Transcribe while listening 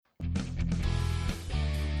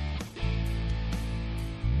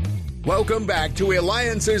Welcome back to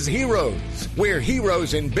Alliance's Heroes, where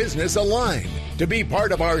heroes in business align. To be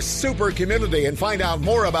part of our super community and find out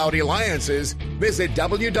more about Alliances, visit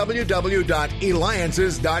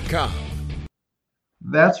www.alliances.com.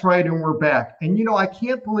 That's right, and we're back. And I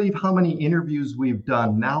can't believe how many interviews we've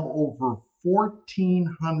done, now over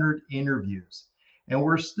 1,400 interviews. And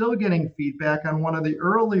we're still getting feedback on one of the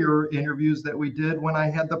earlier interviews that we did when I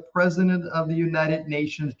had the President of the United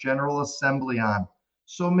Nations General Assembly on.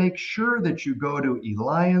 So make sure that you go to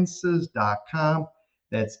alliances.com.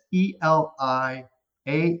 That's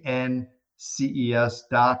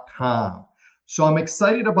ELIANCES.com. So I'm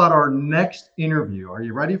excited about our next interview. Are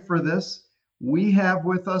you ready for this? We have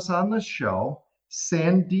with us on the show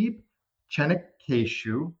Sandeep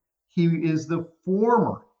Chennakeshu. He is the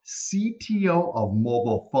former CTO of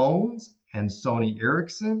Mobile Phones and Sony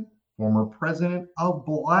Ericsson, former president of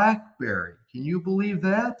BlackBerry. Can you believe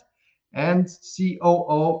that? And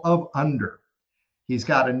COO of Under. He's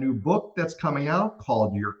got a new book that's coming out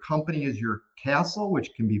called Your Company is Your Castle,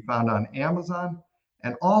 which can be found on Amazon.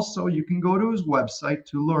 And also you can go to his website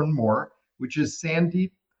to learn more, which is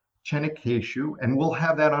Sandeep Chennakeshu, and we'll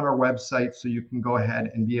have that on our website so you can go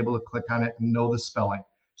ahead and be able to click on it and know the spelling.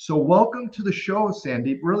 So welcome to the show,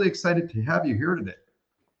 Sandeep. Really excited to have you here today.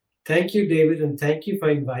 Thank you, David, and thank you for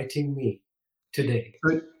inviting me today.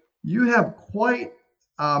 So you have quite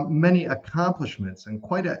many accomplishments and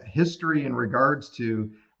quite a history in regards to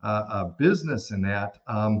business and that.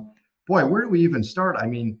 Boy, where do we even start? I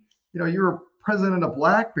mean, you were president of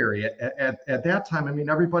BlackBerry at that time. I mean,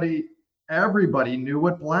 everybody knew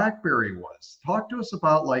what BlackBerry was. Talk to us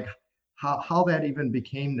about how that even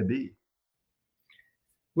became to be.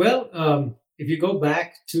 Well, if you go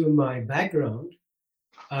back to my background,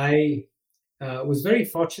 I was very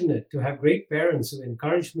fortunate to have great parents who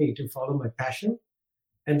encouraged me to follow my passion.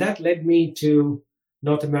 And that led me to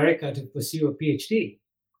North America to pursue a PhD.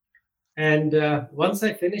 And once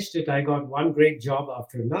I finished it, I got one great job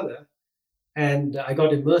after another. And I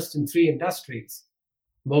got immersed in 3 industries: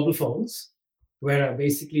 mobile phones, where I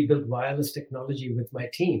basically built wireless technology with my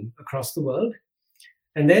team across the world,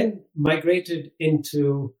 and then migrated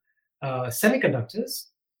into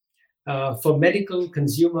semiconductors for medical,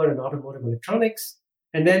 consumer, and automotive electronics,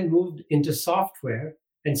 and then moved into software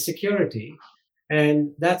and security.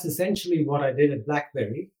 And that's essentially what I did at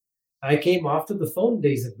BlackBerry. I came after the phone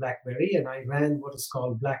days at BlackBerry, and I ran what is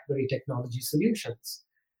called BlackBerry Technology Solutions.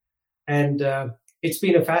 And it's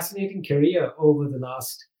been a fascinating career over the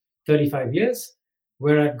last 35 years,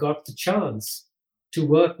 where I've got the chance to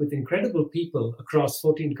work with incredible people across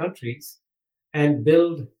 14 countries and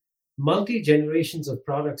build multi-generations of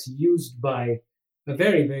products used by a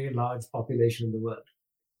very, very large population in the world.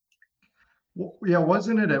 Well, yeah,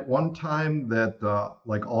 wasn't it at one time that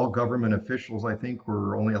all government officials, I think,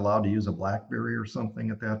 were only allowed to use a BlackBerry or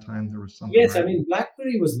something at that time? There was something. Yes, right? I mean,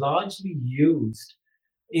 BlackBerry was largely used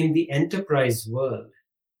in the enterprise world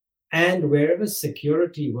and wherever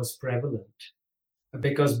security was prevalent,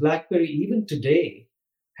 because BlackBerry, even today,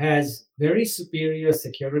 has very superior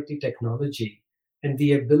security technology and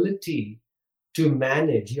the ability to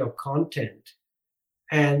manage your content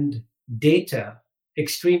and data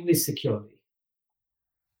extremely securely.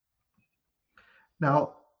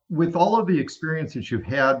 Now, with all of the experience that you've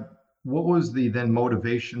had, what was the then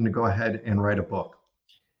motivation to go ahead and write a book?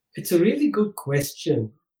 It's a really good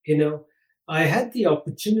question. I had the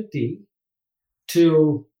opportunity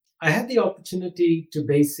to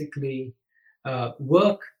basically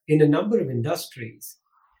work in a number of industries.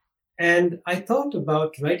 And I thought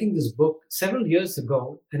about writing this book several years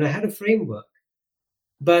ago, and I had a framework.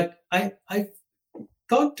 But I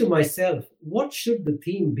thought to myself, what should the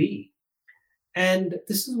theme be? And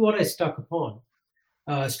this is what I struck upon.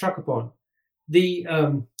 When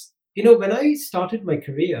I started my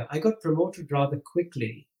career, I got promoted rather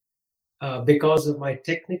quickly because of my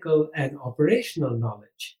technical and operational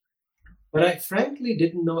knowledge. But I frankly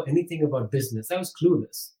didn't know anything about business. I was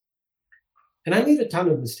clueless. And I made a ton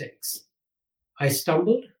of mistakes. I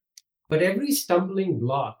stumbled, but every stumbling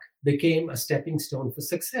block became a stepping stone for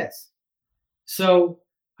success. So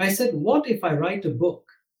I said, what if I write a book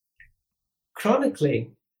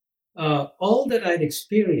chronicling all that I'd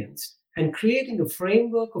experienced and creating a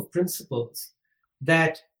framework of principles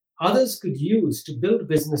that others could use to build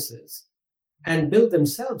businesses and build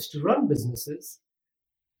themselves to run businesses,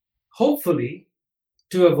 hopefully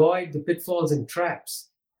to avoid the pitfalls and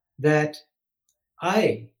traps that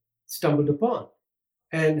I stumbled upon.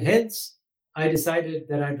 And hence, I decided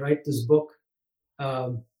that I'd write this book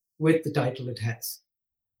with the title it has.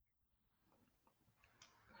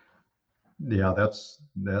 Yeah, that's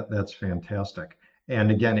fantastic. And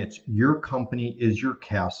again, it's Your Company is Your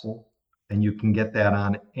Castle. And you can get that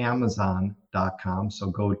on Amazon.com. So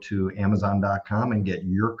go to Amazon.com and get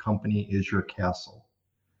Your Company is Your Castle.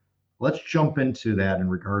 Let's jump into that in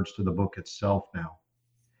regards to the book itself now.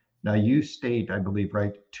 Now, you state, I believe,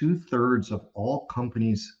 right, 2/3 of all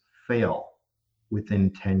companies fail within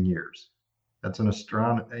 10 years. That's an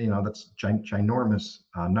that's ginormous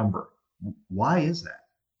number. Why is that?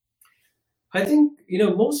 I think,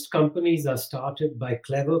 most companies are started by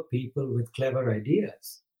clever people with clever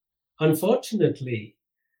ideas. Unfortunately,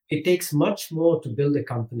 it takes much more to build a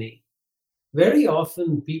company. Very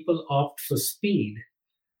often, people opt for speed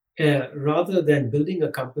rather than building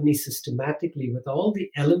a company systematically with all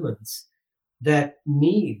the elements that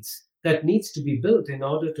needs to be built in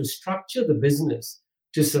order to structure the business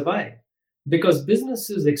to survive. Because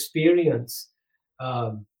businesses experience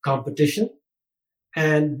competition,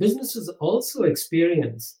 and businesses also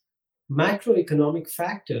experience macroeconomic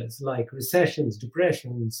factors like recessions,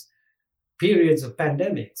 depressions, periods of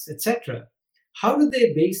pandemics, etc. How do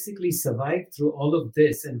they basically survive through all of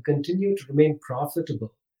this and continue to remain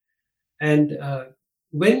profitable? And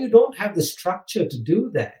when you don't have the structure to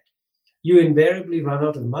do that, you invariably run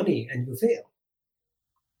out of money and you fail.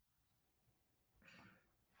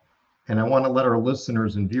 And I want to let our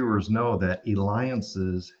listeners and viewers know that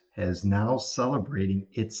Eliances is now celebrating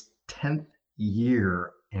its 10th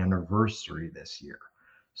year anniversary this year.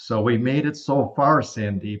 So we made it so far,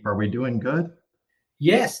 Sandeep. Are we doing good?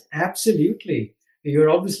 Yes, absolutely. You're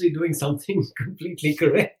obviously doing something completely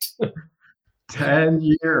correct. 10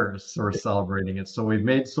 years we're celebrating it. So we've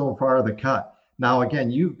made so far the cut. Now,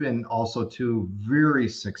 again, you've been also too very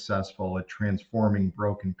successful at transforming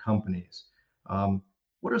broken companies.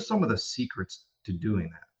 What are some of the secrets to doing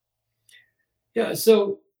that? Yeah,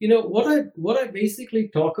 so what I basically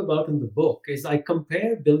talk about in the book is I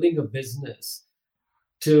compare building a business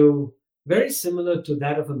to very similar to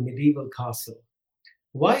that of a medieval castle.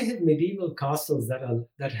 Why have medieval castles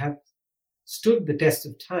that have stood the test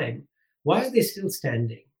of time? Why are they still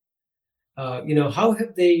standing? How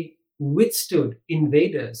have they withstood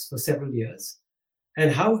invaders for several years,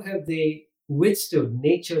 and how have they withstood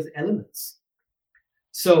nature's elements?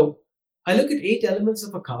 So I look at 8 elements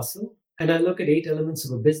of a castle, and I look at 8 elements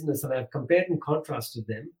of a business, and I've compared and contrasted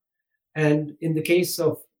them. And in the case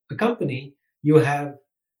of a company, you have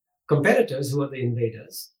competitors who are the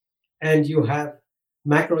invaders, and you have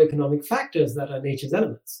macroeconomic factors that are nature's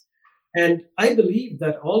elements. And I believe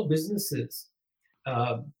that all businesses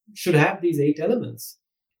should have these 8 elements.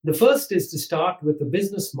 The first is to start with a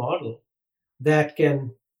business model that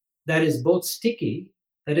is both sticky,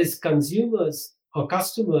 that is consumers or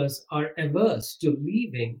customers are averse to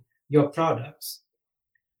leaving your products,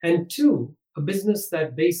 and 2, a business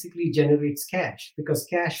that basically generates cash, because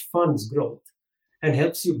cash funds growth and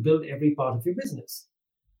helps you build every part of your business.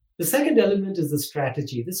 The second element is the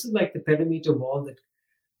strategy. This is like the perimeter wall that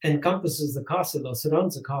encompasses the castle or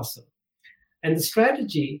surrounds the castle. And the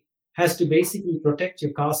strategy has to basically protect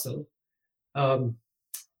your castle. And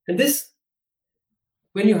this,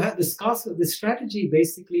 when you have this castle, the strategy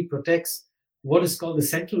basically protects what is called the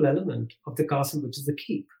central element of the castle, which is the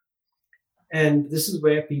keep. And this is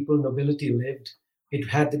where nobility lived. It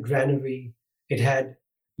had the granary, it had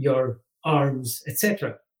your arms,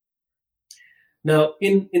 etc. Now,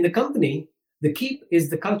 in the company, the keep is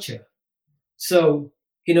the culture. So,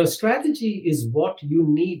 strategy is what you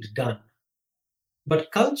need done,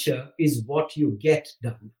 but culture is what you get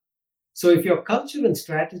done. So if your culture and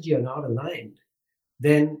strategy are not aligned,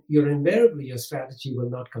 then invariably your strategy will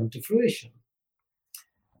not come to fruition.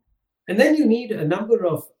 And then you need a number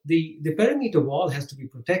of, the perimeter wall has to be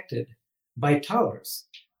protected by towers,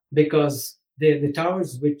 because the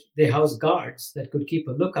towers, which they house guards that could keep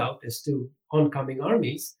a lookout as to oncoming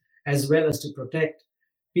armies, as well as to protect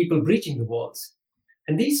people breaching the walls.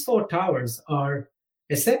 And these 4 towers are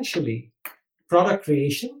essentially product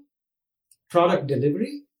creation, product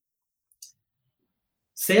delivery,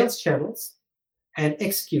 sales channels, and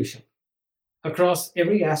execution across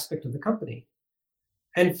every aspect of the company.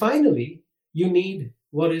 And finally, you need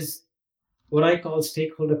what I call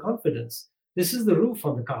stakeholder confidence. This is the roof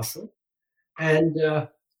on the castle. And the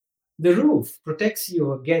roof protects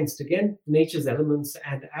you against nature's elements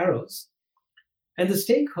and arrows. And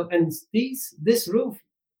this roof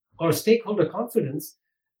or stakeholder confidence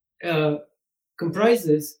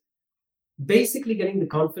comprises basically getting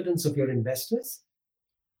the confidence of your investors,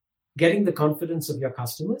 getting the confidence of your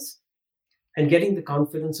customers, and getting the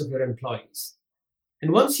confidence of your employees.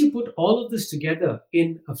 And once you put all of this together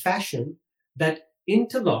in a fashion that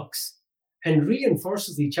interlocks and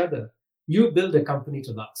reinforces each other, you build a company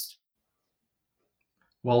to last.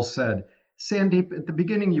 Well said. Sandeep, at the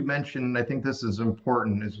beginning you mentioned, and I think this is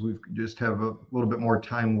important as we just have a little bit more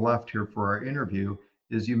time left here for our interview,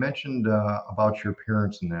 is you mentioned about your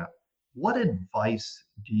parents and that. What advice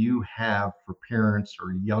do you have for parents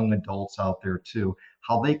or young adults out there too,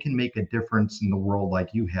 how they can make a difference in the world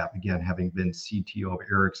like you have, again, having been CTO of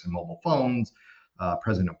Ericsson Mobile Phones,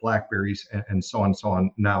 president of BlackBerries, and so on and so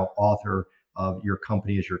on, now author of Your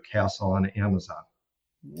Company is Your Castle on Amazon?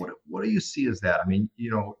 What do you see as that? I mean,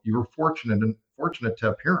 you were fortunate to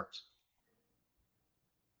have parents.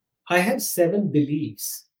 I have 7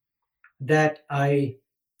 beliefs that I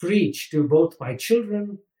preach to both my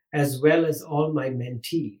children as well as all my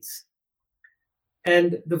mentees.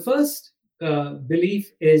 And the first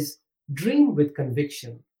belief is dream with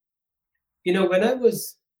conviction. When I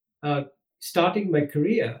was starting my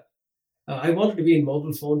career, I wanted to be in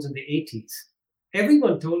mobile phones in the 80s.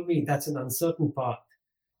 Everyone told me that's an uncertain path.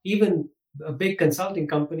 Even a big consulting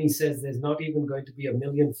company says there's not even going to be 1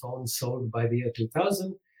 million phones sold by the year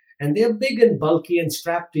 2000. And they're big and bulky and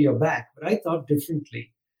strapped to your back. But I thought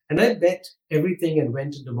differently. And I bet everything and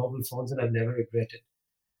went into mobile phones, and I've never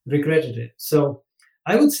regretted it. So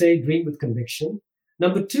I would say dream with conviction.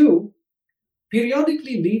 Number 2,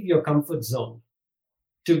 periodically leave your comfort zone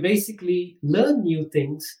to basically learn new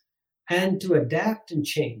things and to adapt and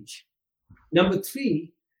change. Number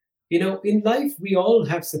 3, in life, we all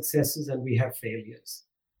have successes and we have failures.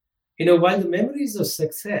 While the memories of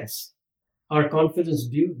success are confidence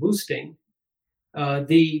boosting,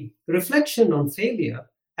 the reflection on failure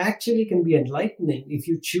actually can be enlightening if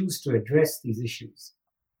you choose to address these issues.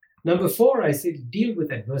 Number 4, I say deal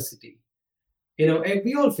with adversity.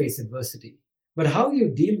 We all face adversity, but how you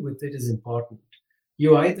deal with it is important.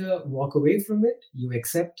 You either walk away from it, you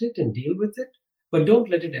accept it and deal with it, but don't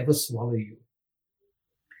let it ever swallow you.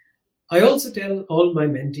 I also tell all my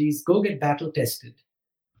mentees, go get battle tested.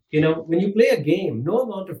 When you play a game, no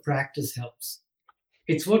amount of practice helps.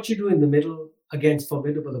 It's what you do in the middle against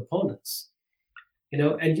formidable opponents.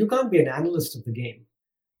 And you can't be an analyst of the game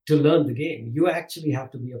to learn the game. You actually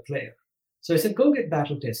have to be a player. So I said, go get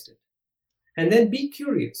battle tested. And then be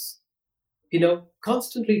curious.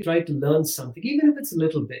 Constantly try to learn something, even if it's a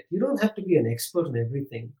little bit. You don't have to be an expert in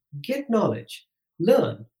everything. Get knowledge.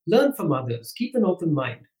 Learn from others. Keep an open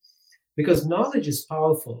mind. Because knowledge is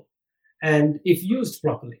powerful and if used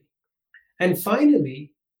properly. And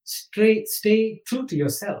finally, stay true to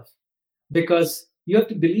yourself, because you have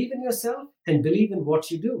to believe in yourself and believe in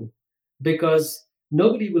what you do, because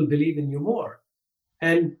nobody will believe in you more.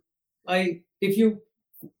 And I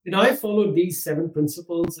followed these 7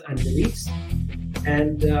 principles and beliefs,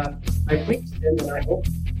 and I preach them, and I hope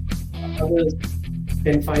others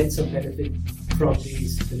can find some benefit from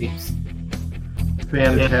these beliefs.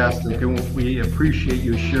 Fantastic, and we appreciate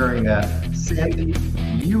you sharing that. Sandy,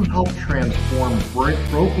 you help transform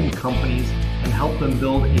broken companies and help them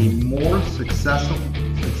build a more successful,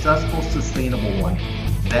 sustainable one.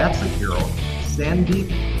 That's a hero. Sandeep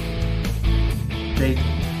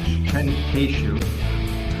Chenkeshu,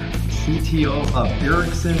 CTO of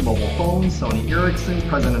Ericsson Mobile Phones, Sony Ericsson,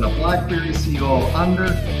 president of BlackBerry, CEO of Under.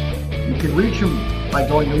 You can reach him by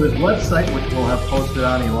going to his website, which we'll have posted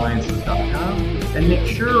on alliances.com, and make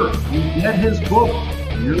sure you get his book,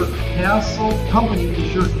 Your Company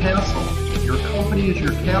is Your Castle. Your Company is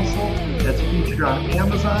Your Castle. That's featured on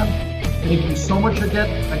Amazon. Thank you so much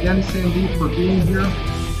again, Sandeep, for being here.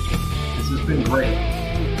 This has been great.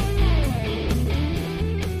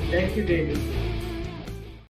 Thank you, David.